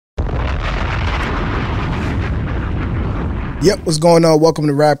Yep, what's going on? Welcome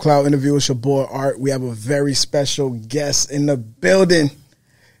to Rap Cloud Interview. It's your boy Art. We have a very special guest in the building,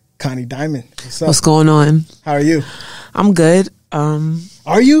 Connie Diamond. What's up? What's going on? How are you? I'm good.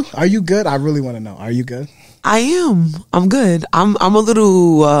 Are you good? I really want to know. Are you good? I am. I'm good. I'm a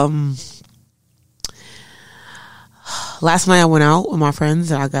little. Last night I went out with my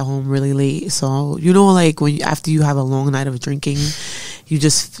friends and I got home really late. So like when after you have a long night of drinking, you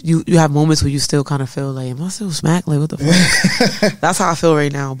just you have moments where you still kind of feel like, am I still smacked? Like what the fuck? That's how I feel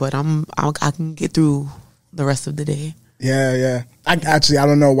right now. But I can get through the rest of the day. Yeah. I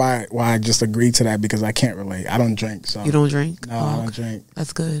don't know why I just agreed to that, because I can't relate. I don't drink. So You don't drink? No, I don't drink.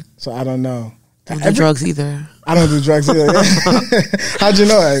 That's good. So I don't know. Don't do drugs either. I don't do drugs either. How'd you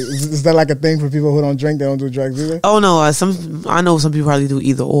know? Is that like a thing for people who don't drink? They don't do drugs either? Oh no, I know some people probably do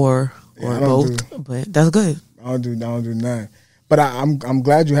either or both, but that's good. I don't do none. But I'm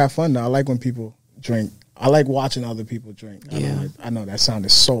glad you have fun though. I like when people drink. I like watching other people drink. I know that sounded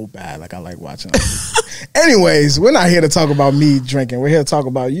so bad. Like I like watching other people. Anyways, we're not here to talk about me drinking. We're here to talk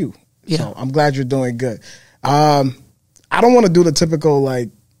about you. Yeah. So I'm glad you're doing good. I don't want to do the typical like,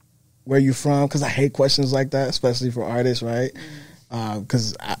 where you from? Because I hate questions like that, especially for artists, right?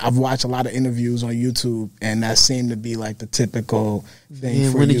 Because I've watched a lot of interviews on YouTube, and that seemed to be like the typical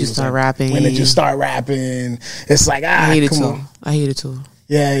thing. For when did you you start rapping? When did you start rapping? It's like I hate it come too. on. I hate it too.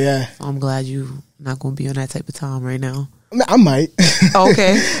 Yeah. I'm glad you not going to be on that type of time right now. I might. Oh,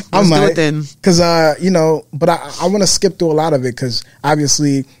 okay. Let's do it then. Because but I want to skip through a lot of it, because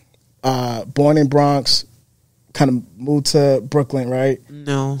obviously, born in Bronx. Kind of moved to Brooklyn, right?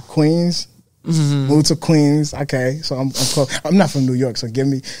 No. Queens? Mm-hmm. Moved to Queens. Okay, so I'm close. I'm not from New York, so give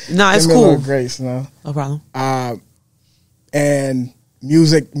me it's a cool. little grace, No problem. And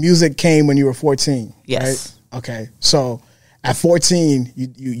music came when you were 14. Yes. Right? Okay, so at 14,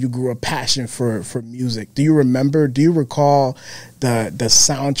 you grew a passion for music. Do you recall the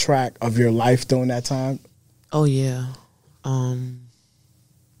soundtrack of your life during that time? Oh yeah.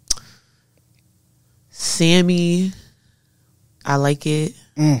 Sammy, I like it.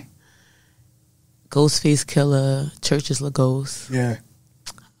 Ghostface Killer, Churches Lagos. Yeah.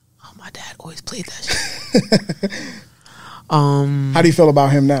 Oh, my dad always played that shit. How do you feel about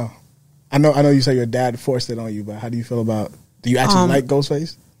him now? I know you say your dad forced it on you, but how do you feel about? Do you actually like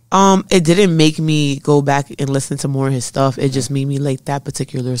Ghostface? It didn't make me go back and listen to more of his stuff. It just made me like that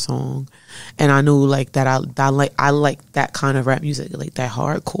particular song, and I knew like that I like that kind of rap music, like that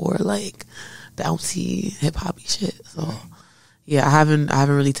hardcore, like bouncy hip hoppy shit. So yeah, I haven't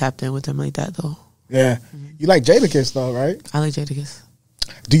really tapped in with him like that though. Yeah, you like Jadakiss though, right? I like Jadakiss.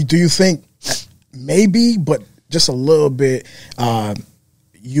 Do you think maybe, but just a little bit,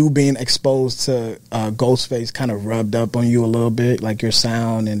 you being exposed to Ghostface kind of rubbed up on you a little bit, like your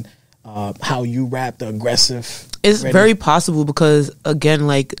sound and how you rap, the aggressive? It's very possible, because again,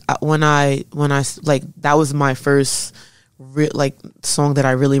 like when I like, that was my first song that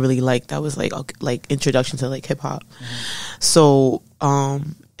I really really liked. That was like introduction to like hip hop. So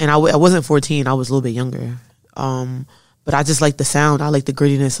and I wasn't 14. I was a little bit younger. But I just like the sound. I like the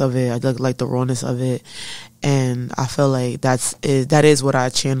grittiness of it. I like the rawness of it, and I feel like that is what I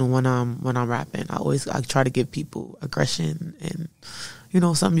channel when I'm rapping. I try to give people aggression and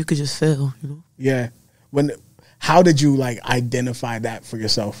something you could just feel. Yeah. How did you like identify that for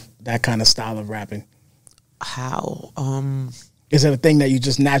yourself? That kind of style of rapping. How? Is it a thing that you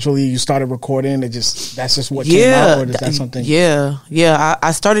just naturally you started recording? That's just what came out, or is that something? Yeah.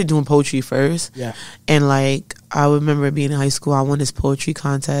 I started doing poetry first. Yeah. And like I remember being in high school, I won this poetry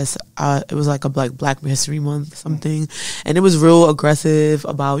contest. It was like a Black History Month something, and it was real aggressive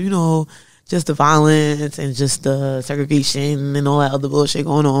about just the violence and just the segregation and all that other bullshit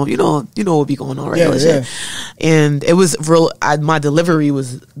going on. You know what be going on, regular shit. And it was real. My delivery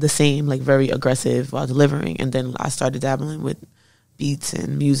was the same, like very aggressive while delivering. And then I started dabbling with beats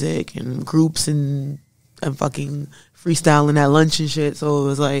and music and groups and fucking freestyling at lunch and shit. So it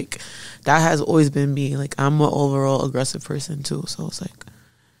was like, that has always been me. Like I'm an overall aggressive person too. So it's like,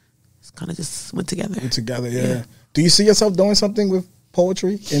 it's kind of just went together. Yeah. Do you see yourself doing something with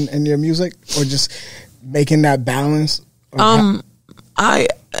poetry in your music, or just making that balance? When I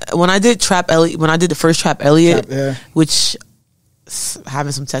did the first Trap Elliot, which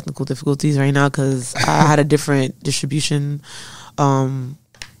having some technical difficulties right now because I had a different distribution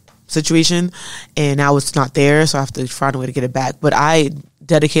situation, and now it's not there, so I have to find a way to get it back. But I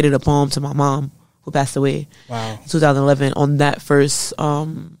dedicated a poem to my mom who passed away in 2011 on that first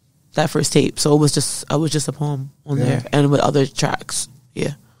tape. So it was just a poem on there, and with other tracks.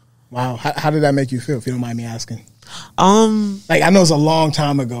 Yeah. Wow. How did that make you feel, if you don't mind me asking? Like, I know it's a long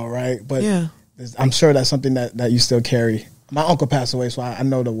time ago, right? But I'm sure that's something that you still carry My uncle passed away, so I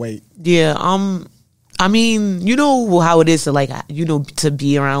know the weight. Yeah. I mean, you know how it is to like, you know, to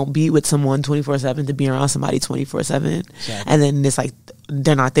be with someone 24/7, to be around somebody 24/7, and then it's like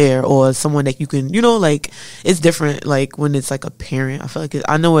they're not there, or someone that you can, you know, like it's different. Like when it's like a parent, I feel like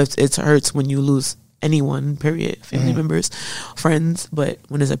I know it hurts when you lose anyone, period, family members, friends, but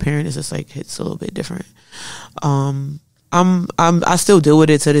when it's a parent, it's just like it's a little bit different. I still deal with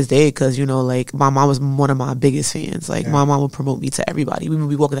it to this day because, you know, like my mom was one of my biggest fans. Like my mom would promote me to everybody. We would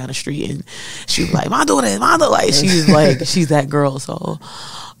be walking down the street and she was like, my daughter, like she's like, she's that girl. So,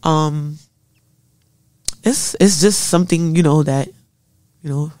 it's just something, you know, that, you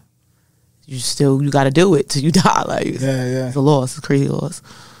know, you got to deal with till you die. Like, it's a loss, it's a crazy loss.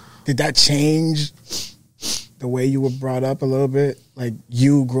 Did that change the way you were brought up a little bit? Like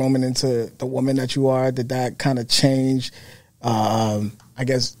you growing into the woman that you are, did that kind of change, I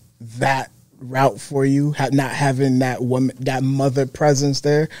guess, that route for you, not having that woman, that mother presence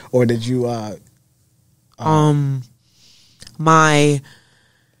there? Or did you, my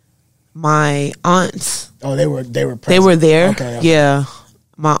aunts. Oh, they were present. They were there. Okay. Yeah.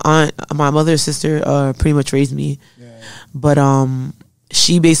 My aunt, my mother's sister, pretty much raised me. Yeah. But,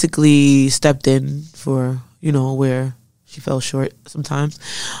 she basically stepped in for, you know, where she fell short sometimes.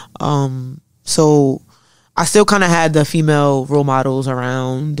 So I still kind of had the female role models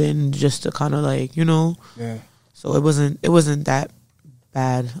around, and just to kind of like, you know. Yeah. So it wasn't that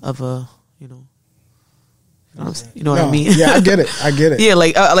bad of a, you know. You know what I mean? Yeah, I get it. Yeah,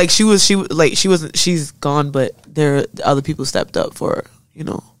 like she's gone, but other people stepped up for her, you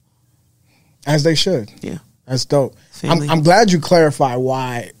know. As they should. Yeah. That's dope. I'm glad you clarified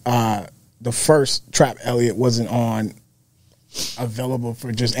why the first Trap Elliot wasn't available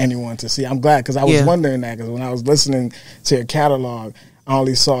for just anyone to see. I'm glad, because I was wondering that, because when I was listening to your catalog, I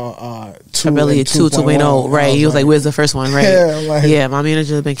only saw 2.0, right? He was like, "Where's the first one?" Right? Yeah, my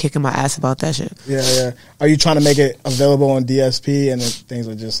manager has been kicking my ass about that shit. Yeah. Are you trying to make it available on DSP, and then things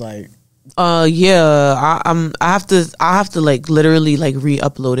are just like? Yeah, I have to like literally like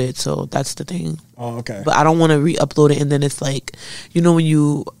re-upload it, so that's the thing. Oh, okay. But I don't want to re-upload it, and then it's like, you know, when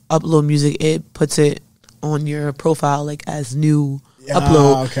you upload music, it puts it on your profile like as new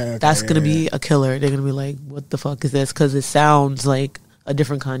upload. Okay, that's gonna be a killer. They're gonna be like, "What the fuck is this?" Because it sounds like a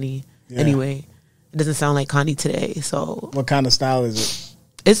different Kanye. Anyway, it doesn't sound like Kanye today. So, what kind of style is it?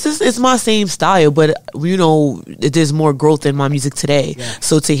 It's my same style, but you know, there's more growth in my music today. Yeah.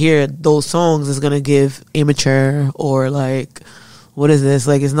 So to hear those songs is gonna give amateur, or like, what is this?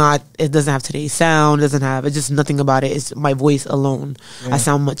 Like, it doesn't have today's sound. It's just nothing about it. It's my voice alone. Yeah. I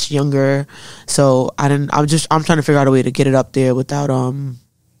sound much younger. So I'm trying to figure out a way to get it up there without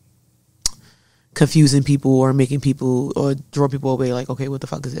confusing people or making people or draw people away. Like, okay, what the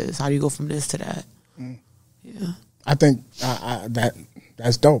fuck is this? How do you go from this to that? Yeah. I think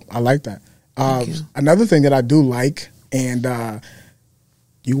that's dope. I like that. Another thing that I do like, and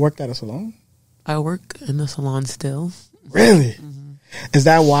you worked at a salon? I work in the salon still. Really? Mm-hmm. Is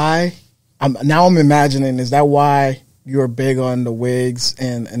that why? I'm imagining, is that why you're big on the wigs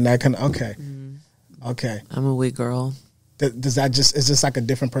and that kind of? Okay. Mm-hmm. Okay. I'm a wig girl. Is this like a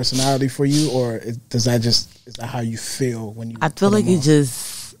different personality for you, or is that how you feel when you? I feel like it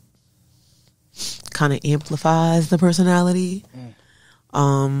just kind of amplifies the personality.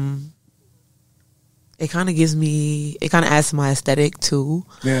 It kind of adds to my aesthetic too.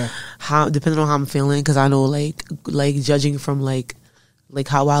 Yeah. Depending on how I'm feeling, because I know like judging from like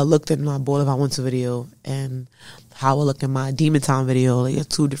how I looked in my Boy If I Want to video and how I look in my Demon Time video, like it's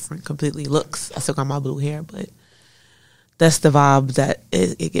two different completely looks. I still got my blue hair, but that's the vibe that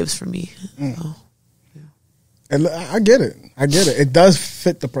it gives for me. So, yeah. I get it. It does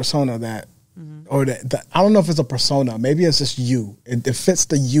fit the persona that. Or I don't know if it's a persona. Maybe it's just you. It fits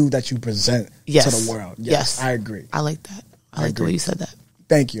the you that you present to the world. Yes, I agree. I like that. I like the way you said that.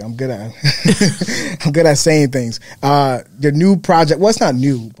 Thank you. I'm good at I'm good at saying things. Your new project. Well, it's not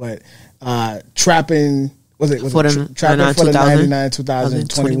new, but trapping. Trapping for the 99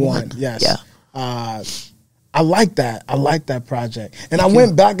 2021. Yes. Yeah. I like that. I like that project. And I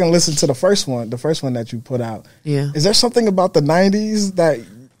went back and listened to the first one that you put out. Yeah. Is there something about the 90s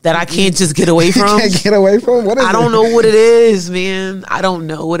that I can't just get away from? Can't get away from? What is it? I don't know what it is, man. I don't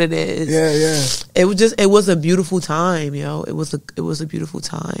know what it is. Yeah. It was a beautiful time, yo. It was a beautiful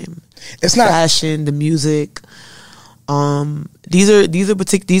time. It's not fashion, the music. These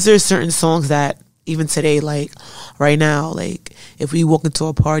are certain songs that even today, like right now, like if we walk into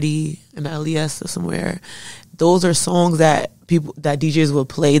a party in the LES or somewhere, those are songs that DJs will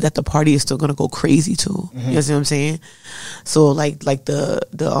play that the party is still gonna go crazy to. Mm-hmm. You see what I'm saying? So like the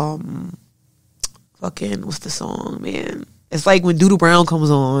fucking, what's the song, man? It's like when Doodle Brown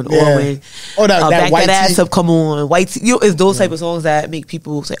comes on, or when that Back That Ass Up come on. White Tee, you know, it's those type of songs that make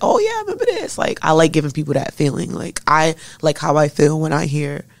people say, "Oh yeah, I remember this." Like, I like giving people that feeling. Like, I like how I feel when I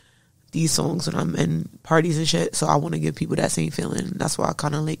hear these songs when I'm in parties and shit. So I want to give people that same feeling. That's why I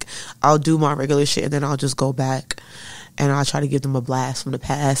kind of like, I'll do my regular shit and then I'll just go back and I'll try to give them a blast from the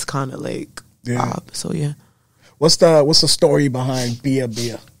past, kind of like vibe. So yeah. What's the story behind Bia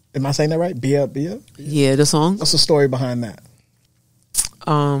Bia? Am I saying that right? Bia Bia? Yeah, the song. What's the story behind that?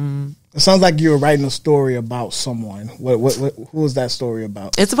 It sounds like you were writing a story about someone. What who was that story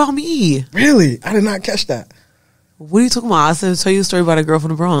about? It's about me. Really? I did not catch that. What are you talking about? I said tell you a story about a girl from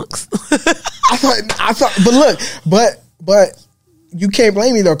the Bronx. I thought, but look, but you can't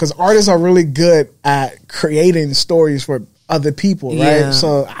blame me though, because artists are really good at creating stories for other people, right? Yeah.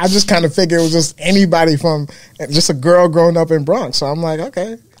 So I just kind of figured it was just anybody from just a girl growing up in Bronx. So I'm like,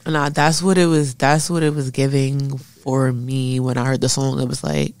 okay. Nah, that's what it was. That's what it was giving for me when I heard the song. It was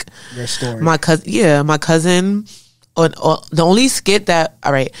like your story. My cousin. The only skit that,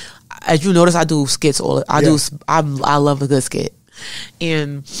 all right, as you notice, I do skits. I love a good skit,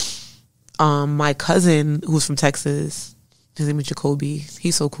 and my cousin who's from Texas, his name is Jacoby.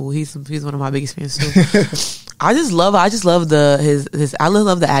 He's so cool. He's one of my biggest fans too. I just love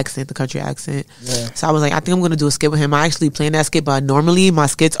the accent, the country accent. Yeah. So I was like, I think I'm gonna do a skit with him. I actually planned that skit, but normally my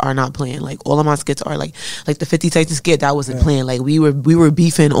skits are not planned. Like all of my skits are like the 50 Tyson skit that wasn't planned. Like we were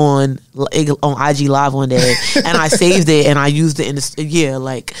beefing on IG Live one day, and I saved it and I used it in the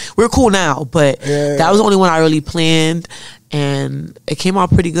like we're cool now. But that was the only one I really planned, and it came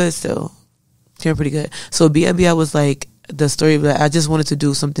out pretty good still. Came out pretty good. So BNB, was like, the story that I just wanted to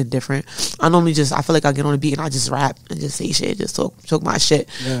do something different. I feel like I get on a beat and I just rap and just say shit, just talk my shit.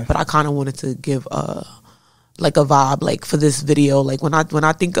 Yeah. But I kind of wanted to give a vibe, like for this video. Like when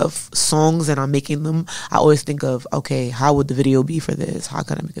I think of songs and I'm making them, I always think of, okay, how would the video be for this? How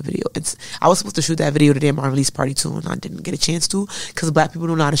can I make a video? I was supposed to shoot that video today at my release party too, and I didn't get a chance to because Black people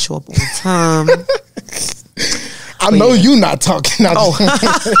don't know how to show up on time. I know you not talking.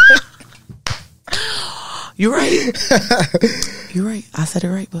 You're right. You're right. I said it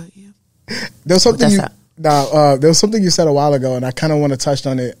right, but yeah. There was something you said a while ago, and I kind of want to touch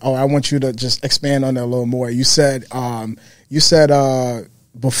on it. Or I want you to just expand on it a little more. You said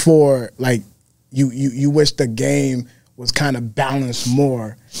before, like you wish the game was kind of balanced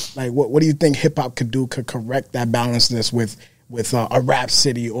more. Like what do you think hip hop could correct that balancedness with a Rap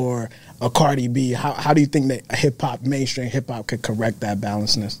City or a Cardi B? How do you think that mainstream hip hop could correct that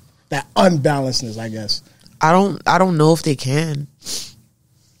balancedness, that unbalancedness, I guess? I don't know if they can.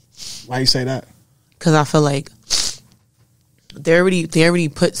 Why you say that? Because I feel like they already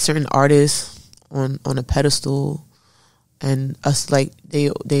put certain artists on a pedestal, and us like they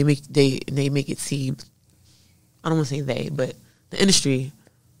make it seem. I don't want to say they, but the industry,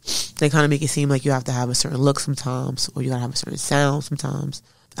 they kind of make it seem like you have to have a certain look sometimes, or you gotta have a certain sound sometimes.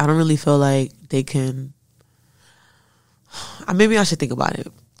 I don't really feel like they can. Maybe I should think about it.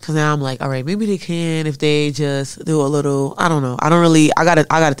 Cause now I'm like, all right, maybe they can if they just do a little. I don't know. I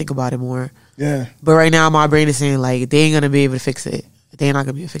gotta think about it more. Yeah. But right now, my brain is saying like they ain't gonna be able to fix it. They're not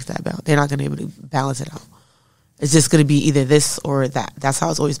gonna be able to fix that balance. They're not gonna be able to balance it out. It's just gonna be either this or that. That's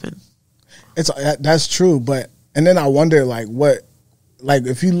how it's always been. That's true, and then I wonder like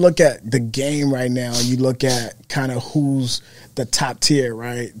if you look at the game right now, you look at kind of who's the top tier,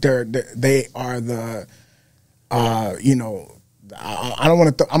 right? They are the, I don't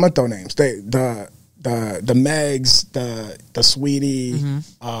want to. I'm gonna throw names. The Megs, the Sweetie.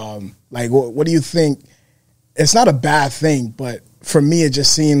 Mm-hmm. Like, what do you think? It's not a bad thing, but for me, it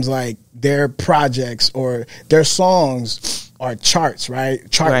just seems like their projects or their songs are charts, right?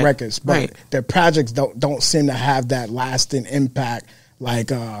 Chart records, but their projects don't seem to have that lasting impact.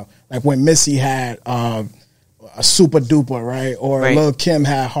 Like when Missy had a Super Duper, right? Or Lil Kim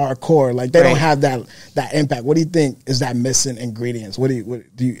had Hardcore. Like they don't have that impact. What do you think is that missing ingredients? What do you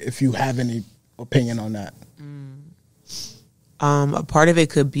if you have any opinion on that? A part of it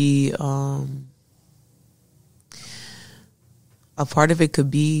could be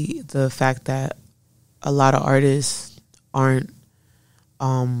the fact that a lot of artists aren't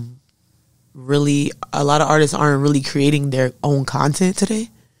really creating their own content today.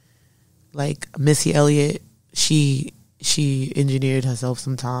 Like Missy Elliott, she engineered herself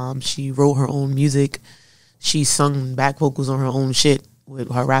sometimes. She wrote her own music. She sung back vocals on her own shit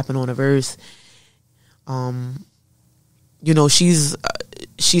with her rapping on a verse. She's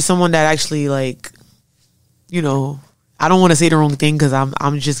someone that actually like, I don't want to say the wrong thing because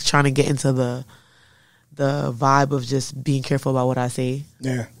I'm just trying to get into the vibe of just being careful about what I say.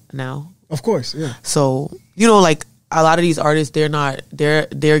 Yeah. Now. Of course, yeah. So, like a lot of these artists,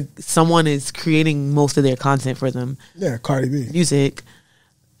 they're someone is creating most of their content for them. Yeah, Cardi B. Music.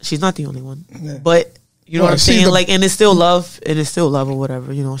 She's not the only one. Yeah. But you know Well, what I'm saying? the- Like, and it's still love or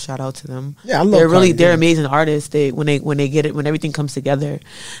whatever, you know, shout out to them. Yeah, I love they're Cardi B. they're amazing artists. When they get it, when everything comes together,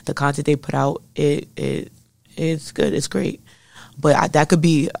 the content they put out, it's good, it's great. But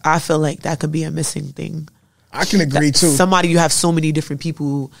I feel like that could be a missing thing. I can agree too. Somebody, you have so many different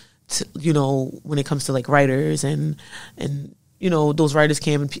people to, you know, when it comes to like writers and you know, those writers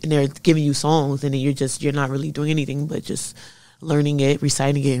came and they're giving you songs and then you're not really doing anything but just learning it,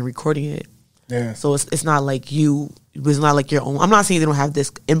 reciting it and recording it. Yeah. So it's not like it's not like your own. I'm not saying they don't have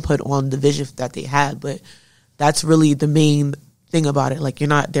this input on the vision that they had, but that's really the main thing about it. Like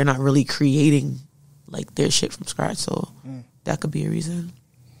they're not really creating like their shit from scratch. So that could be a reason.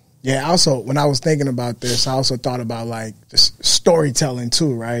 Yeah, also, when I was thinking about this, I also thought about, like, just storytelling,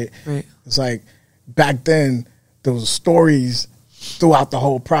 too, right? Right. It's like, back then, there was stories throughout the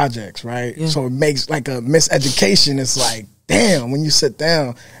whole projects, right? Yeah. So it makes, like, a miseducation. It's like, damn, when you sit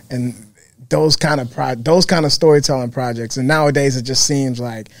down and those kind of storytelling projects. And nowadays, it just seems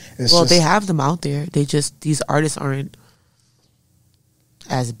like it's Well, just... they have them out there. These artists aren't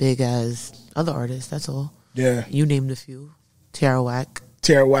as big as other artists, that's all. Yeah. You named a few. Tierra Whack.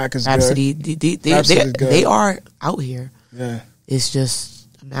 Tierra Whack is Rhapsody, good. Rhapsody is good. they are out here. Yeah. It's just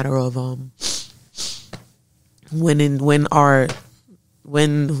a matter of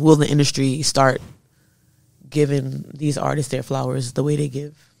when will the industry start giving these artists their flowers the way they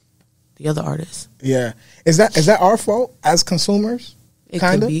give the other artists? Yeah. Is that our fault as consumers? It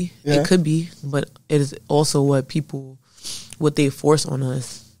Kinda? could be. Yeah. It could be, but it is also what they force on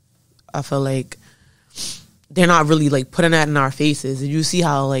us. I feel like they're not really like putting that in our faces. And you see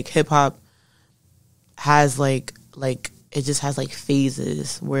how like hip hop has like it just has like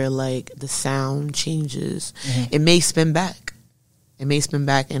phases where like the sound changes. Mm-hmm. It may spin back.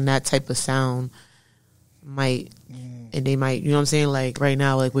 And that type of sound might and they might, you know what I'm saying? Like right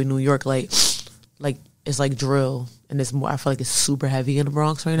now, like with New York, like it's like drill and it's more, I feel like it's super heavy in the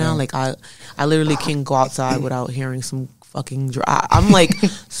Bronx right now. Like I literally can't go outside without hearing some fucking drill. I'm like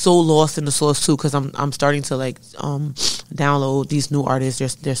so lost in the source too, because I'm starting to like download these new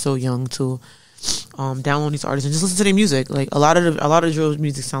artists. They're so young too. Download these artists and just listen to their music. Like a lot of drill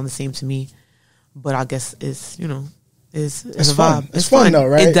music sound the same to me, but I guess it's, you know, it's a fun. vibe. It's fun though,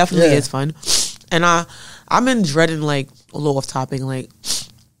 right? It definitely Yeah. is fun. And I've been dreading like a little off topic, like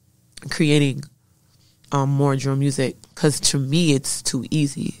creating more drill music, because to me it's too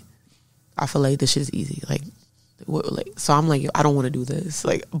easy. I feel like this shit is easy. Like so I'm like, I don't want to do this.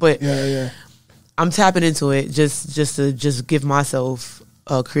 Like, but Yeah. I'm tapping into it just to give myself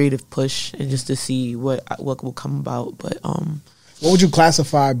a creative push and just to see what will come about. But What would you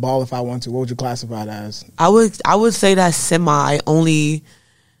classify Ball If I Want To? What would you classify it as? I would say that semi, only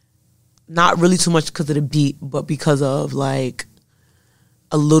not really too much because of the beat, but because of like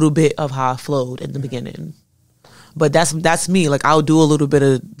a little bit of how I flowed in the beginning. But that's me. Like I'll do a little bit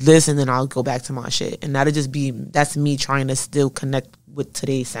of this and then I'll go back to my shit, and that's me trying to still connect with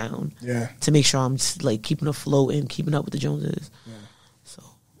today's sound. Yeah. To make sure I'm just like keeping the flow and keeping up with the Joneses. Yeah. So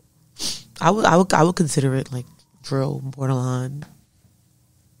I would consider it like drill, borderline.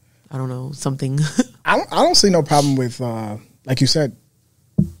 I don't know, something. I don't see no problem with, like you said,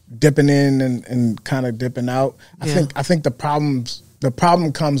 dipping in and kind of dipping out. Yeah. I think the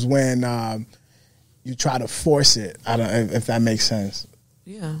problem comes when you try to force it. I don't, if that makes sense.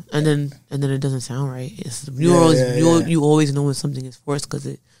 Yeah, and then it doesn't sound right. It's Yeah. you always know when something is forced because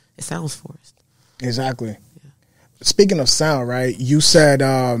it sounds forced. Exactly. Yeah. Speaking of sound, right? You said,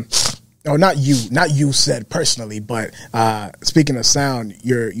 not you said personally, but speaking of sound,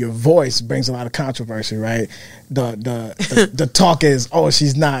 your voice brings a lot of controversy, right? The talk is,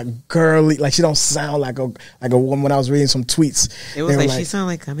 she's not girly, like she don't sound like a woman. When I was reading some tweets, It was they were like she sounded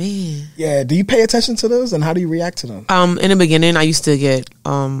like a man. Yeah. Do you pay attention to those, and how do you react to them? In the beginning, I used to get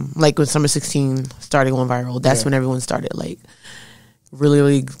like when Summer 16 started going viral. That's Yeah. when everyone started like really,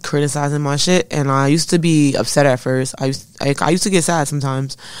 really criticizing my shit, and I used to be upset at first. I used to get sad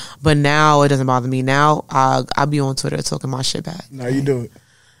sometimes, but now it doesn't bother me. Now I be on Twitter talking my shit back. No, you do it.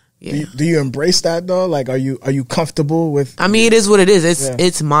 Yeah. Do you embrace that though? Like, are you comfortable with? I mean, it is what it is.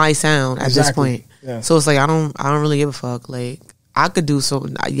 It's Yeah. my sound at this Exactly. point. Yeah. So it's like I don't really give a fuck. Like I could do so.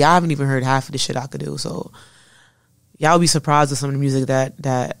 Y'all haven't even heard half of the shit I could do. So y'all be surprised with some of the music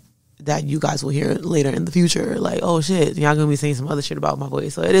that you guys will hear later in the future. Like, oh shit, y'all gonna be saying some other shit about my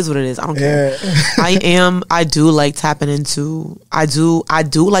voice. So it is what it is. I don't care. Yeah. I do like tapping into. I do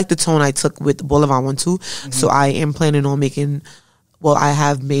like the tone I took with Ball If I Want To. Mm-hmm. So I am planning on making. Well, I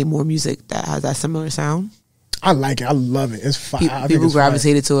have made more music that has that similar sound. I like it. I love it. It's fine. People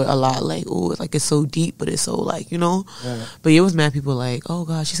gravitated to it a lot. Like, oh, like it's so deep, but it's so like, you know. Yeah. But it was mad people like, oh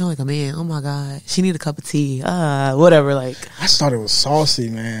god, she sound like a man. Oh my god, she need a cup of tea. Whatever. Like, I just thought it was saucy,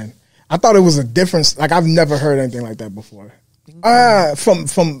 man. I thought it was a difference. Like, I've never heard anything like that before.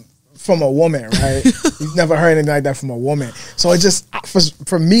 From a woman, right? You've never heard anything like that from a woman. So it just,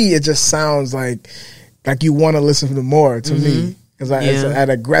 for me, it just sounds like you want to listen to more to me. Because it's that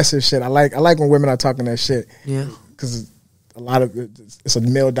aggressive shit. I like when women are talking that shit. Yeah. Because it's a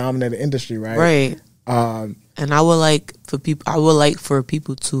male dominated industry, right? Right. And I would like for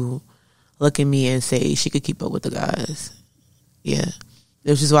people to look at me and say she could keep up with the guys. Yeah.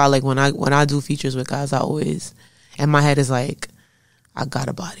 Which is why, like, when I do features with guys, I always, in my head is like, I got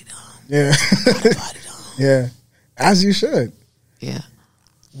a body down. Yeah. Yeah. As you should. Yeah.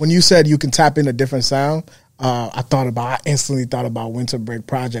 When you said you can tap in a different sound, I instantly thought about Winter Break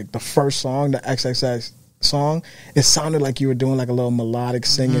Project. The first song, the XXX song, it sounded like you were doing like a little melodic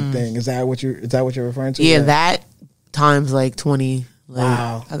singing thing. Is that what you're referring to? Yeah, that times like 20. Like,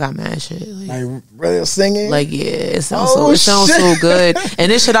 wow. I got mad shit. Like really singing? Like, yeah, it sounds so good. And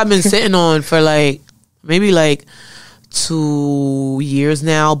this shit I've been sitting on for like maybe like 2 years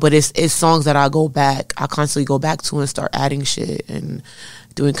now, but it's songs that I constantly go back to and start adding shit and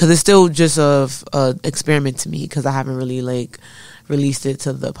doing, because it's still just a experiment to me, because I haven't really like released it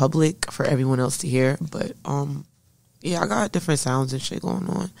to the public for everyone else to hear. But yeah, I got different sounds and shit going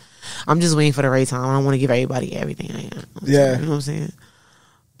on. I'm just waiting for the right time. I don't want to give everybody everything I am. Yeah, you know what I'm saying.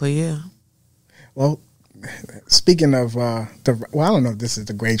 But yeah. Well, speaking of I don't know if this is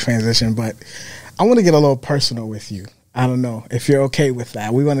the great transition, but I want to get a little personal with you. I don't know if you're okay with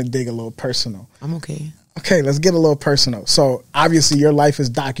that. We want to dig a little personal. I'm okay. Okay, let's get a little personal. So obviously your life is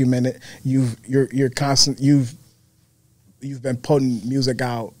documented. You've been putting music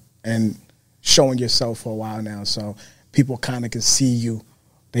out and showing yourself for a while now. So people kind of can see you.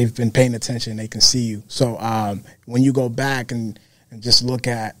 They've been paying attention. They can see you. So when you go back and just look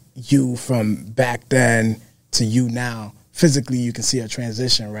at you from back then to you now, physically you can see a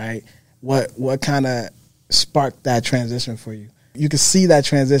transition, right? What kind of sparked that transition for you? You can see that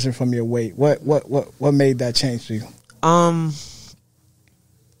transition from your weight. What made that change for you?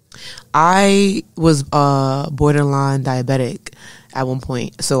 I was borderline diabetic at one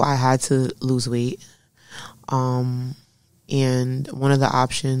point, so I had to lose weight. And one of the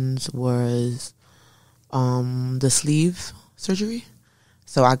options was the sleeve surgery.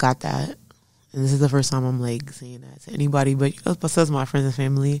 So I got that. And this is the first time I'm like saying that to anybody, but besides my friends and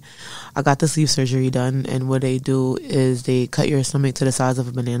family. I got the sleeve surgery done, and what they do is they cut your stomach to the size of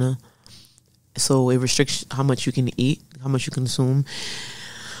a banana. So it restricts how much you can eat, how much you consume.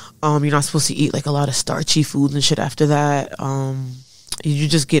 You're not supposed to eat like a lot of starchy foods and shit after that. You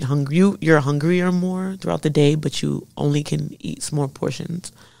just get hungry. You're hungrier more throughout the day, but you only can eat small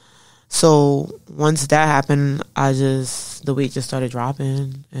portions. So once that happened, the weight just started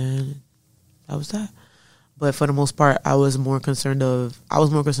dropping, and that was that. But for the most part, I was more concerned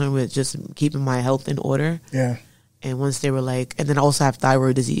with just keeping my health in order. Yeah. And once they were like, and then I also have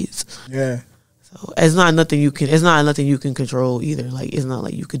thyroid disease. Yeah. So it's not nothing you can control either. Like, it's not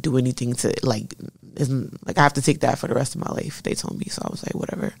like you could do anything to like, isn't like I have to take that for the rest of my life, they told me. So I was like,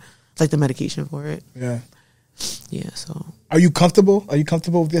 whatever. It's like the medication for it. Yeah. Yeah. So are you comfortable? Are you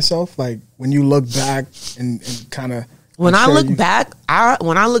comfortable with yourself? Like when you look back and kind of, when I look back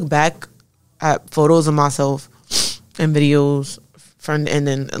at photos of myself and videos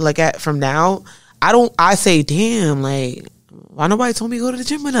from now, I say, damn, like, why nobody told me to go to the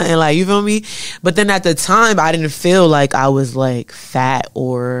gym or nothing? Like, you feel me? But then at the time, I didn't feel like I was like fat,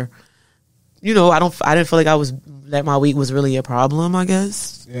 or, you know, I didn't feel like that my weight was really a problem, I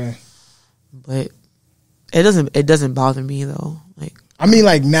guess. Yeah. But it doesn't bother me though. Like, I mean,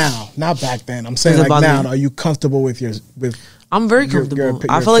 like now, not back then. I'm saying like now, are you comfortable with I'm very comfortable.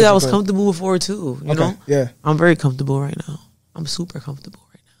 I feel like I was comfortable before too, you know? Yeah. I'm very comfortable right now. I'm super comfortable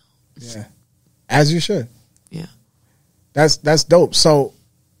right now. Yeah. As you should. Yeah. That's dope. So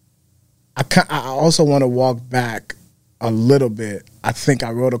I also want to walk back a little bit. I think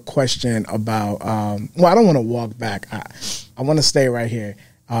I wrote a question about I don't want to walk back. I want to stay right here.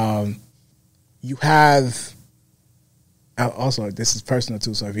 You have also, this is personal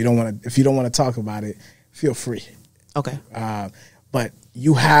too, so if you don't want to talk about it, feel free. Okay. But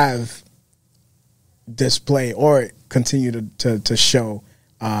you have display or continue to show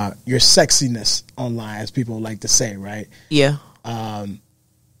your sexiness online, as people like to say, right? Yeah.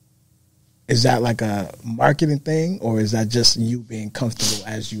 Is that like a marketing thing, or is that just you being comfortable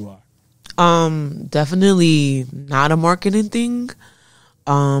as you are? Definitely not a marketing thing.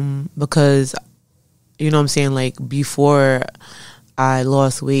 Because, you know what I'm saying, like before I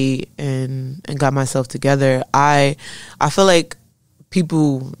lost weight and got myself together, I feel like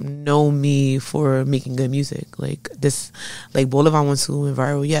people know me for making good music. Like this, like Boulevard went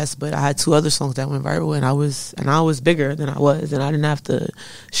viral, yes, but I had 2 other songs that went viral, and I was bigger than I was, and I didn't have to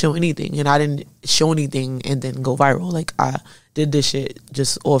show anything, and I didn't show anything and then go viral. Like I did this shit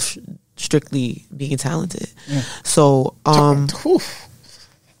just off strictly being talented. Yeah. So, you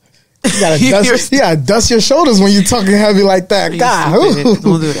gotta dust your shoulders when you're talking heavy like that. God,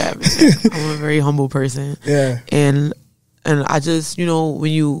 don't do that, man. I'm a very humble person. Yeah, and I just, you know,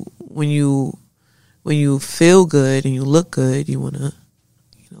 when you feel good and you look good, you wanna,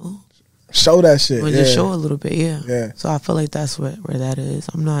 you know, show that shit. Just show a little bit, yeah. So I feel like that's where that is.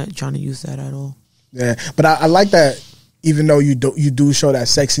 I'm not trying to use that at all. Yeah, but I like that. Even though you do show that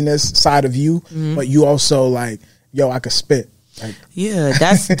sexiness side of you, but you also like, yo, I could spit. Like, yeah,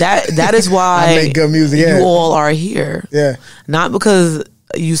 that is why I make good music. Yeah. You all are here. Yeah, not because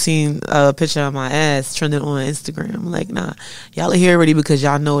you seen a picture of my ass trending on Instagram. Like, nah, y'all are here already because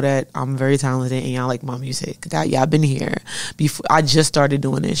y'all know that I'm very talented and y'all like my music. That y'all been here before. I just started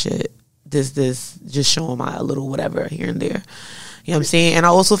doing this shit. This just showing my little whatever here and there. You know what I'm saying? And I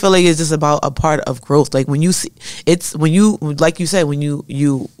also feel like it's just about a part of growth. Like when you see, it's when you, like you said, when you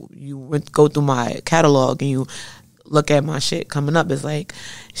go through my catalog and you look at my shit coming up, it's like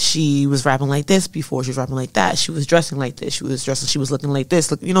she was rapping like this before, she was rapping like that, she was dressing like this, she was looking like this.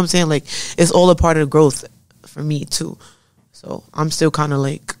 Look, you know what I'm saying? Like it's all a part of the growth for me too. So I'm still kind of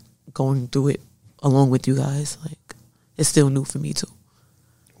like going through it along with you guys. Like it's still new for me too.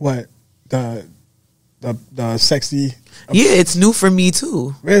 What the sexy? Yeah, it's new for me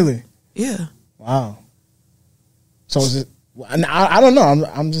too. Really? Yeah. Wow. So is it? I don't know.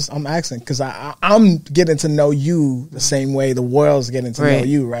 I'm asking because I'm getting to know you the same way the world's getting to know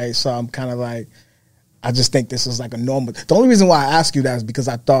you, right? So I'm kind of like, I just think this is like a normal. The only reason why I ask you that is because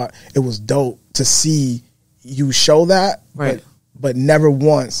I thought it was dope to see you show that, right? But never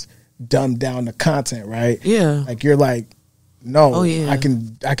once dumb down the content, right? Yeah. Like you're like, no, I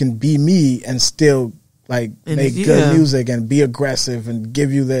can be me and still like make good music and be aggressive and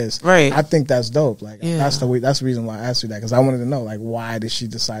give you this. Right. I think that's dope. Like that's the reason why I asked you that, because I wanted to know like why did she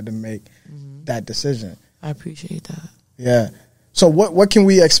decide to make that decision. I appreciate that. Yeah. So what can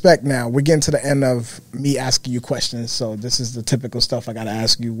we expect now? We're getting to the end of me asking you questions. So this is the typical stuff I got to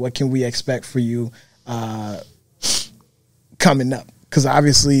ask you. What can we expect for you coming up? Because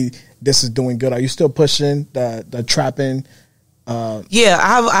obviously this is doing good. Are you still pushing the trapping? Yeah,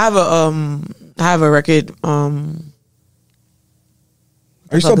 I have a record. Are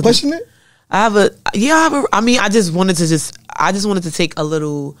you still pushing it? I just wanted to take a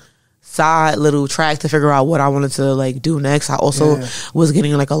little track to figure out what I wanted to like do next. I also was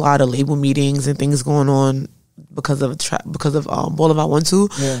getting like a lot of label meetings and things going on because of Boulevard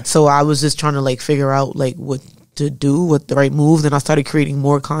 1-2. Yeah. So I was just trying to like figure out like what to do, what the right move. Then I started creating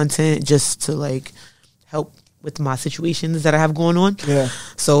more content just to like help with my situations that I have going on. Yeah.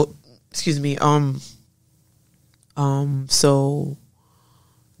 So, excuse me. So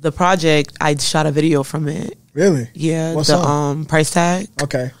the project, I shot a video from it. Really? Yeah. What the song? Price Tag.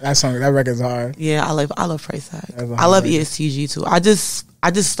 Okay, that record's hard. Yeah, I love Price Tag. I love ESTG too. I just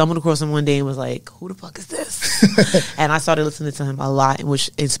stumbled across him one day and was like, "Who the fuck is this?" And I started listening to him a lot,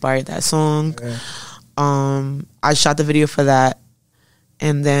 which inspired that song. Yeah. I shot the video for that,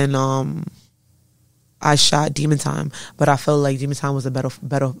 and then I shot Demon Time, but I felt like Demon Time was a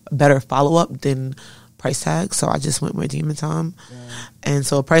better follow up than Price Tag, so I just went with Demon Time. Yeah. And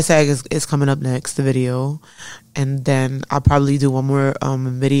so Price Tag is coming up next, the video, and then I'll probably do one more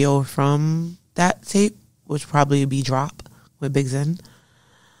video from that tape, which will probably be Drop with Big Zen,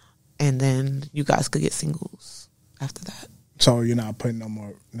 and then you guys could get singles after that. So you're not putting no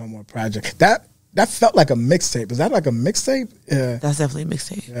more project. That felt like a mixtape. Is that like a mixtape? Yeah, that's definitely a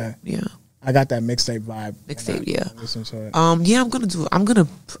mixtape. Yeah. I got that mixtape vibe. Mixtape, yeah. Listen to it.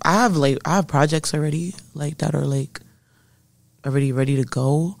 I have projects already, like, that are, like, already ready to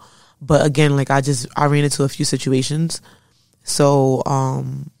go. But again, like, I ran into a few situations. So,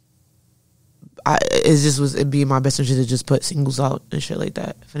 it'd be in my best interest to just put singles out and shit like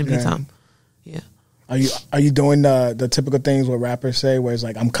that for the meantime. Yeah. Are you doing the typical things what rappers say, where it's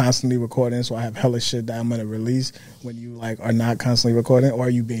like I'm constantly recording, so I have hella shit that I'm gonna release when you like are not constantly recording, or are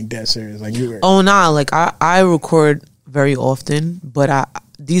you being dead serious? Like you? Oh nah, like I record very often, but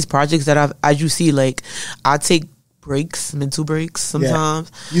these projects that as you see, like I take breaks, mental breaks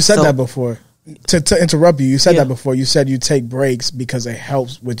sometimes. Yeah. You said that before. To interrupt you, you said that before. You said you take breaks because it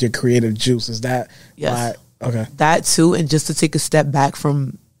helps with your creative juice. Is that yes? Okay, that too, and just to take a step back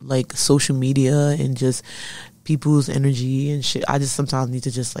from like social media and just people's energy and shit. I just sometimes need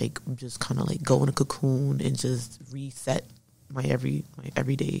to just kind of like go in a cocoon and just reset my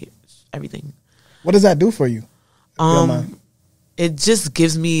everyday everything. What does that do for you? If you don't mind? It just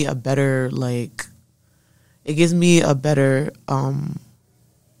gives me a better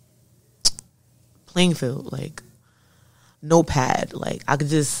playing field, like notepad. Like I could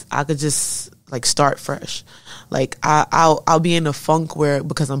just like start fresh. Like I'll be in a funk where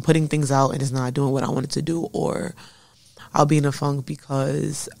because I'm putting things out and it's not doing what I wanted to do, or I'll be in a funk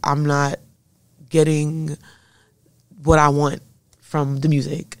because I'm not getting what I want from the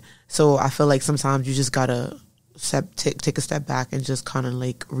music. So I feel like sometimes you just gotta take a step back and just kind of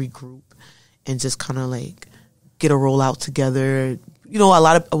like regroup and just kind of like get a rollout together. You know, a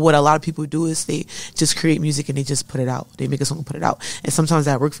lot of people do is they just create music and they just put it out. They make a song and put it out. And sometimes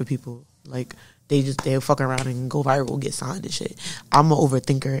that works for people. Like they'll fuck around and go viral, get signed and shit. I'm an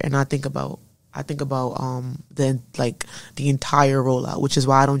overthinker and I think about the entire rollout, which is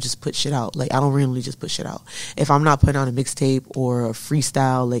why I don't just put shit out. Like I don't randomly just put shit out. If I'm not putting out a mixtape or a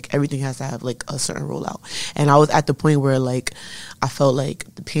freestyle, like everything has to have like a certain rollout. And I was at the point where like I felt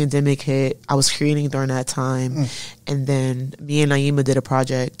like the pandemic hit. I was creating during that time, and then me and Naima did a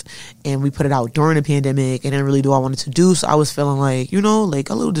project and we put it out during the pandemic and didn't really do what I wanted to do. So I was feeling like, you know,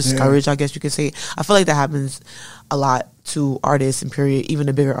 like a little discouraged, I guess you could say. I feel like that happens a lot to artists and period, even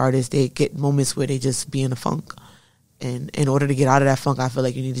the bigger artists. They get moments where they just be in a funk. And in order to get out of that funk, I feel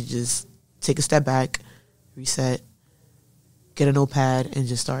like you need to just take a step back, reset, get a notepad, and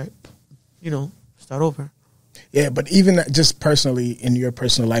just start over. Yeah, but even just personally in your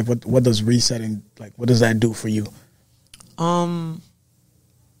personal life, what does resetting, like, what does that do for you? Does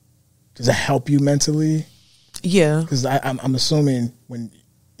it help you mentally? Yeah. Because I'm assuming when,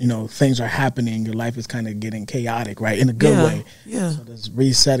 you know, things are happening, your life is kind of getting chaotic, right? In a good way. Yeah. So does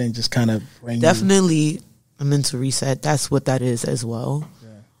resetting just kind of bring Definitely a mental reset. That's what that is as well.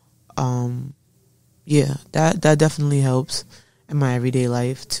 Yeah. That definitely helps in my everyday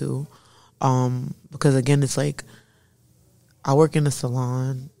life too. Because again, it's like I work in a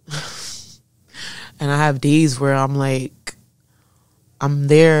salon and I have days where I'm like, I'm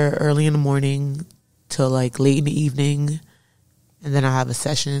there early in the morning till like late in the evening, and then I have a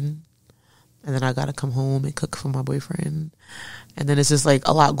session, and then I gotta come home and cook for my boyfriend, and then it's just like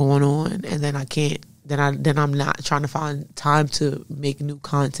a lot going on, and then I can't. Then I'm not trying to find time to make new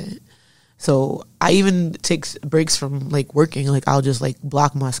content. So I even take breaks from like working. Like I'll just like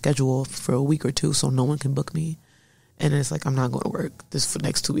block my schedule for a week or two so no one can book me, and it's like I'm not going to work this for the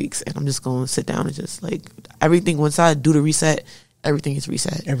next 2 weeks, and I'm just going to sit down and just like everything. Once I do the reset, everything is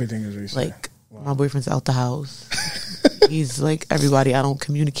reset. Everything is reset. Like my boyfriend's out the house. He's like everybody I don't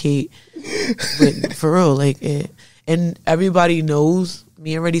communicate with for real. Like it, and everybody knows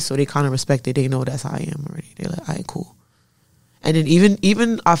me already, so they kind of respect it. They know that's how I am already. They're like, all right, cool. And then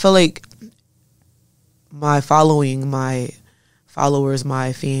even I feel like my following, my followers,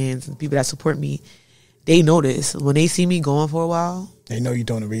 my fans, and people that support me, they notice when they see me going for a while. They know you're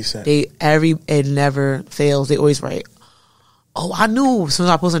doing a reset. It never fails. They always write, "Oh, I knew." As soon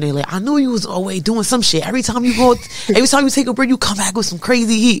as I post on there, like, I knew you was always doing some shit. Every time you take a break, you come back with some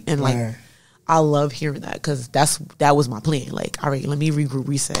crazy heat. And like, man, I love hearing that because that was my plan. Like, all right, let me regroup,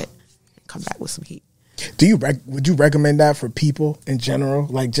 reset, and come back with some heat. Would you recommend that for people in general?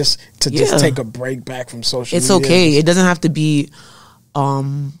 Like just take a break back from social media? It's okay. It doesn't have to be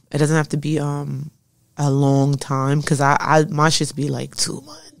a long time, because I my shits be like 2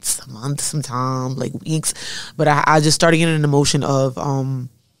 months, a month, sometime like weeks. But I just started getting in the motion of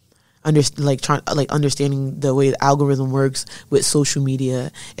understanding the way the algorithm works with social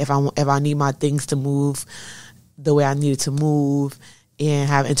media. If I need my things to move the way I need it to move and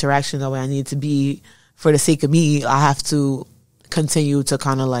have interaction the way I need it to be, for the sake of me, I have to continue to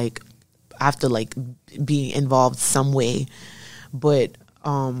kind of like, I have to like be involved some way. But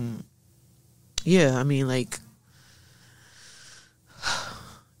yeah, I mean, like,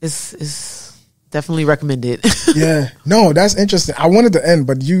 it's definitely recommended. Yeah, no, that's interesting. I wanted to end,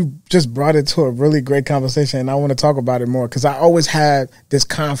 but you just brought it to a really great conversation, and I want to talk about it more, because I always had this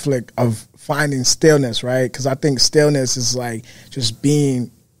conflict of finding stillness, right? Because I think stillness is like just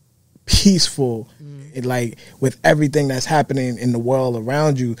being peaceful, like with everything that's happening in the world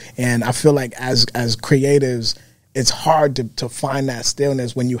around you. And I feel like as creatives, it's hard to find that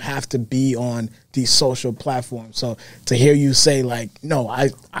stillness when you have to be on these social platforms. So to hear you say like, no,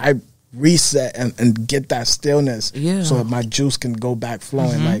 I reset and get that stillness, so that my juice can go back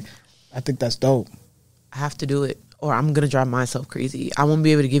flowing. Like, I think that's dope. I have to do it, or I'm gonna drive myself crazy. I won't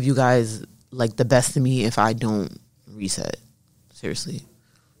be able to give you guys like the best of me if I don't reset. Seriously.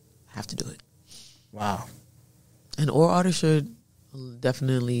 have to do it. Wow. And all artists should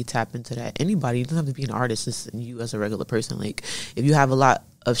definitely tap into that. Anybody, you don't have to be an artist, just you as a regular person. Like, if you have a lot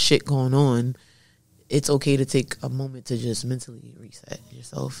of shit going on, it's okay to take a moment to just mentally reset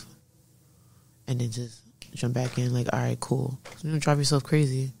yourself and then just jump back in. Like, all right, cool. You don't drive yourself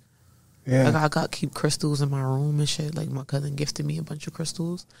crazy. Yeah. I got keep crystals in my room and shit. Like, my cousin gifted me a bunch of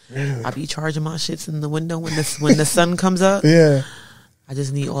crystals. Really? I be charging my shits in the window when the sun comes up. Yeah. I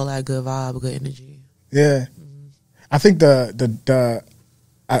just need all that good vibe, good energy. Yeah. I think the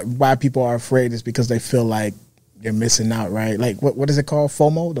why people are afraid is because they feel like you're missing out, right? Like, what is it called?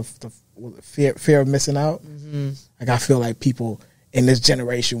 FOMO? The fear of missing out? Mm-hmm. Like, I feel like people in this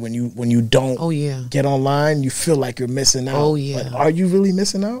generation, when you don't get online, you feel like you're missing out. Oh, yeah. But are you really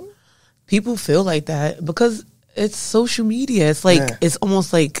missing out? People feel like that because it's social media. It's like it's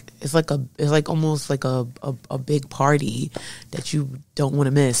almost like almost like a big party that you don't want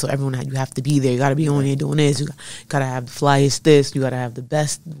to miss. So everyone, you have to be there. You got to be on there doing this. You got to have the flyest this. You got to have the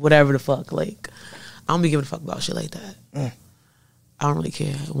best whatever the fuck. Like, I don't be giving a fuck about shit like that. I don't really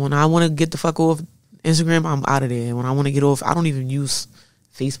care. When I want to get the fuck off Instagram, I'm out of there. When I want to get off, I don't even use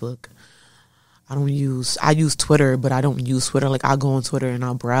Facebook. I use Twitter, but I don't use Twitter. Like, I go on Twitter and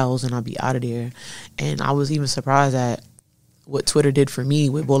I'll browse and I'll be out of there. And I was even surprised at what Twitter did for me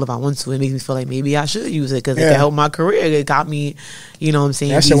with Bowl If I Want To. It makes me feel like maybe I should use it because it can help my career. It got me, you know what I'm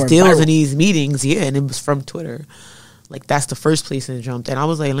saying, these deals and these meetings. Yeah, and it was from Twitter. Like, that's the first place it jumped. And I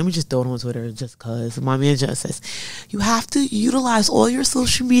was like, let me just throw it on Twitter just because. My manager says, you have to utilize all your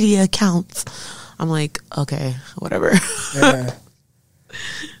social media accounts. I'm like, okay, whatever. Yeah.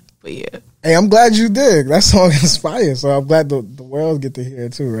 But yeah. Hey, I'm glad you did. That song inspired, so I'm glad the world get to hear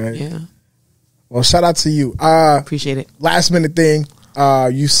it too, right? Yeah. Well, shout out to you. Appreciate it. Last minute thing.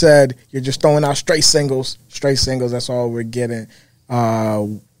 You said you're just throwing out straight singles. That's all we're getting.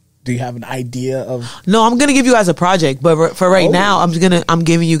 Do you have an idea of? No, I'm gonna give you guys a project, but for right now, I'm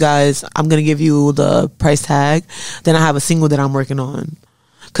giving you guys. I'm gonna give you the price tag. Then I have a single that I'm working on.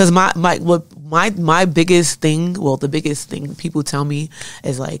 Cause my biggest thing, well, the biggest thing people tell me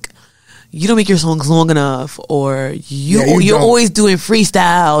is like, you don't make your songs long enough, or you're always doing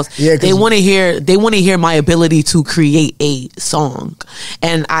freestyles. Yeah, they want to hear my ability to create a song,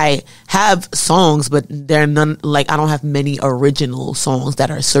 and I have songs, but they're none. Like, I don't have many original songs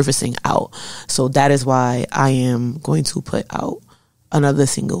that are surfacing out. So that is why I am going to put out another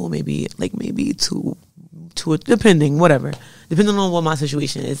single, maybe two, depending on what my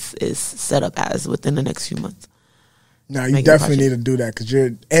situation is set up as within the next few months. No, you definitely need to do that because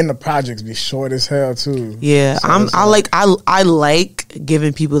the projects be short as hell too. Yeah, I like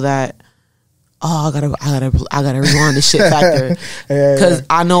giving people that. Oh, I gotta rewind the shit factor because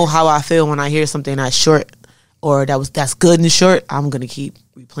I know how I feel when I hear something that's short or that's good and short. I'm gonna keep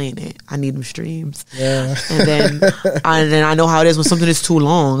replaying it. I need them streams. Yeah, and then I know how it is when something is too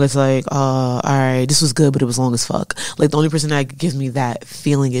long. It's like, all right, this was good, but it was long as fuck. Like, the only person that gives me that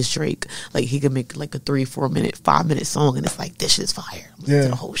feeling is Drake. Like, he could make like a 3, 4 minute, 5 minute song, and it's like, this shit is fire. To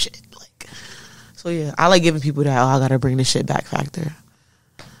the whole shit. Like, so yeah, I like giving people that. I gotta bring this shit back factor.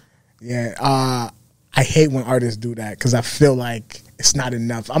 Yeah, I hate when artists do that because I feel like it's not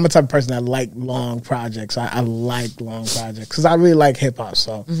enough. I'm the type of person that like long projects. I like long projects because I really like hip hop.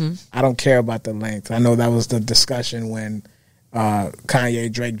 So I don't care about the length. I know that was the discussion when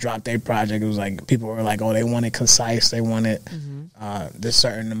Kanye, Drake dropped their project. It was like people were like, oh, they want it concise. They want it this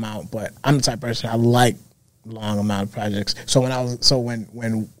certain amount. But I'm the type of person I like long amount of projects. So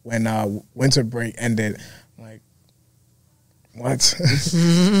when Winter Break ended, I'm like, what?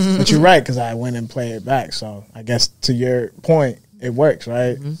 But you're right because I went and played it back. So I guess to your point, it works,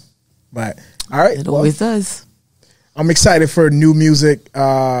 right? But all right, it always does. I'm excited for new music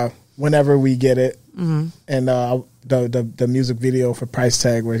whenever we get it, and the music video for Price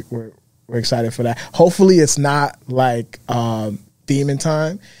Tag. We're excited for that. Hopefully, it's not like Demon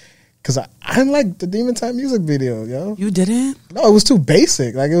Time. Because I didn't like the Demon Time music video, yo. You didn't? No, it was too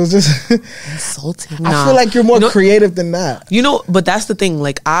basic. Like, it was just insulting. I feel like you're more creative than that. But that's the thing.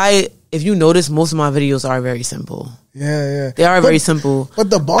 Like, if you notice, most of my videos are very simple. Yeah. They are very simple. But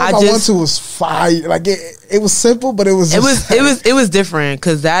the Bomb I Want To was fire. Like, it was simple, but it was just it was different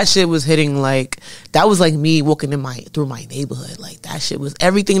because that shit was hitting like that was like me walking through my neighborhood. Like, that shit was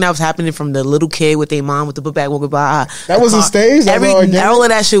everything that was happening from the little kid with their mom with the book bag walking by. That was a stage. All of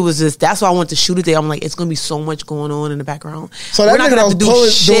that shit was just. That's why I wanted to shoot it there. I'm like, it's gonna be so much going on in the background. So that nigga that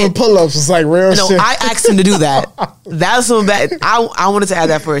was doing pull-ups was like real shit. No, I asked him to do that. That's so bad. I wanted to add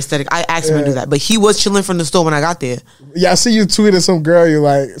that for aesthetic. I asked him to do that, but he was chilling from the store when I got there. Yeah, I see you tweeted some girl. You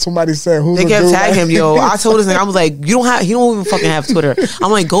like somebody said who's They the kept dude? tagging him, yo. I told this nigga, I was like, he don't even fucking have Twitter.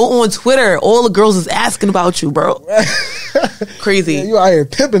 I'm like, go on Twitter. All the girls is asking about you, bro. Crazy. Yeah, you out here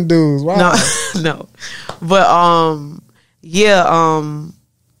pimping dudes. Wow. No. But yeah, I'm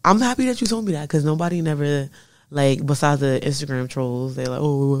happy that you told me that because nobody never like besides the Instagram trolls, they're like,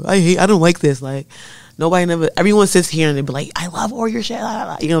 oh, I don't like this. Like nobody never. Everyone sits here and they be like, I love all your shit. You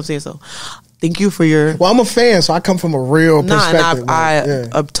know what I'm saying? So thank you for your. Well, I'm a fan, so I come from a real perspective. I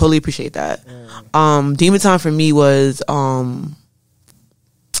totally appreciate that. Yeah. Demon Time for me was I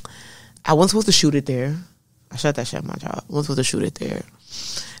wasn't supposed to shoot it there. I shot that shit at my job. I wasn't supposed to shoot it there.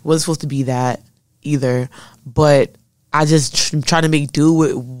 It wasn't supposed to be that either. But I just tried to make do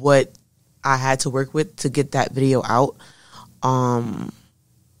with what I had to work with to get that video out.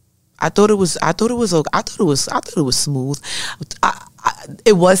 I thought it was smooth.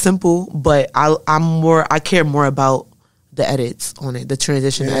 It was simple, but I care more about the edits on it. The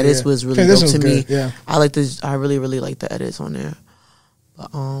transition edits was really dope to me. Yeah. I really, really like the edits on there. But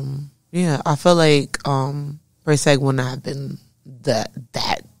yeah, I feel like Price Tag wouldn't have been that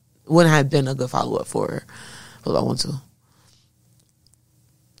wouldn't have been a good follow up for what I want to.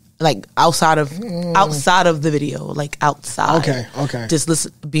 Like outside of the video, like outside. Okay.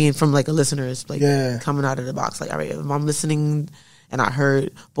 Just being from like a listener's like coming out of the box. Like, all right, if I'm listening and I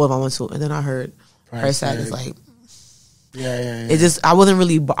heard Boy If I Want To, and then I heard Price Tag, is like, It just I wasn't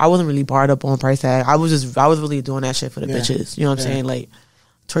really barred up on Price Tag. I was really doing that shit for the bitches. You know what I'm saying? Like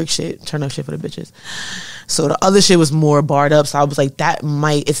twerk shit, turn up shit for the bitches. So the other shit was more barred up. So I was like,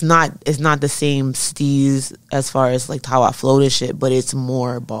 it's not the same steez as far as like how I flow this shit, but it's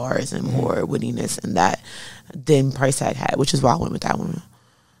more bars and more wittiness and that than Price Tag had, which is why I went with that one.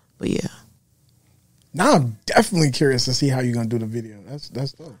 But yeah. Now I'm definitely curious to see how you're gonna do the video. That's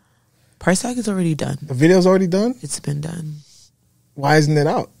dope. Price Tag is already done. The video's already done? It's been done. Why isn't it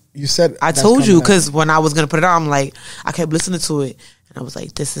out? You said I told you because when I was gonna put it out, I'm like, I kept listening to it. And I was like,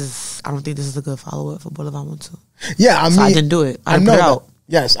 I don't think this is a good follow-up for Boy If I Want To. Yeah, I mean. So I didn't do it. I didn't put it out.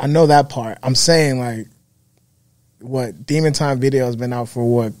 Yes, I know that part. I'm saying, like, what, Demon Time video has been out for,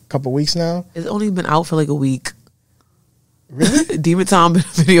 what, a couple weeks now? It's only been out for like a week. Really? Demon Time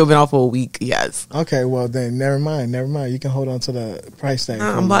video been out for a week, yes. Okay, well then, never mind. You can hold on to the Price Tag.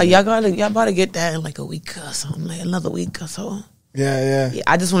 Y'all about to get that in like a week or something, like another week or so. Yeah.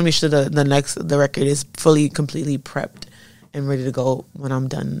 I just want to make sure the record is fully, completely prepped and ready to go when I'm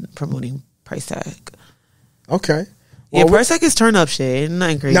done promoting Price Tag. Okay. Well, Price Tag is turn up shit. It's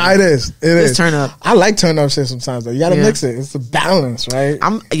nothing crazy. No, it is. It's turn up. I like turn up shit sometimes though. You gotta mix it. It's a balance, right?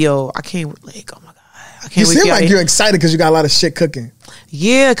 I can't like. Oh my god, I can't. You seem like you're excited because you got a lot of shit cooking.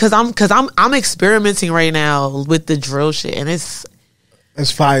 Yeah, because I'm experimenting right now with the drill shit, and it's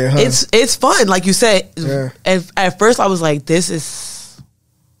fire. Huh? It's fun, like you said. Yeah. At first, I was like, this is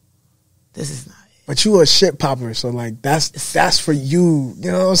not. But you a shit popper, so like that's for you.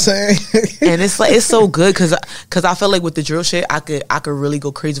 You know what I'm saying? And it's like it's so good because I feel like with the drill shit, I could really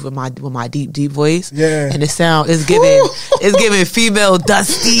go crazy with my deep voice. Yeah, and it's giving female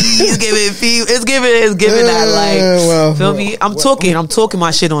Dusty. It's giving that like feel me. I'm talking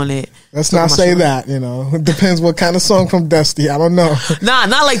my shit on it. Let's not say that. You know, it depends what kind of song from Dusty. I don't know. Nah,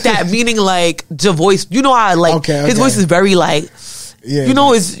 not like that. Meaning like the voice. You know how I like his voice is very like. Yeah, he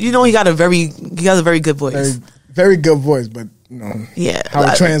got a very good voice. Very, very good voice, but yeah, how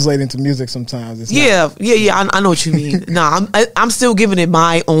it translates into music sometimes. It's I know what you mean. Nah, I'm still giving it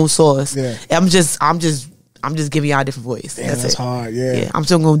my own sauce. Yeah, I'm just giving y'all a different voice. Damn, that's hard. Yeah, I'm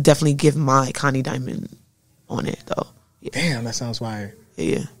still gonna definitely give my Connie Diamond on it though. Yeah. Damn, that sounds fire.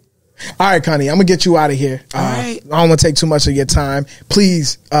 Yeah. All right, Connie, I'm gonna get you out of here. All right. I don't want to take too much of your time.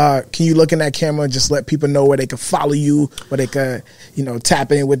 Please, can you look in that camera and just let people know where they can follow you, where they can,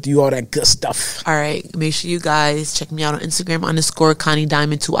 tap in with you, all that good stuff. All right. Make sure you guys check me out on Instagram _ Connie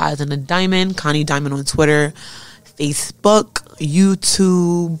Diamond, 2 eyes and a diamond. Connie Diamond on Twitter, Facebook,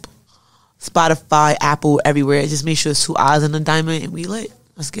 YouTube, Spotify, Apple, everywhere. Just make sure it's 2 eyes and a diamond, and we lit.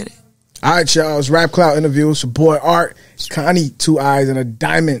 Let's get it. All right, y'all. It's Rap Cloud Interviews. Your boy Art, Connie, 2 eyes and a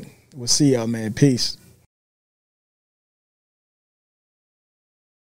diamond. We'll see y'all, man. Peace.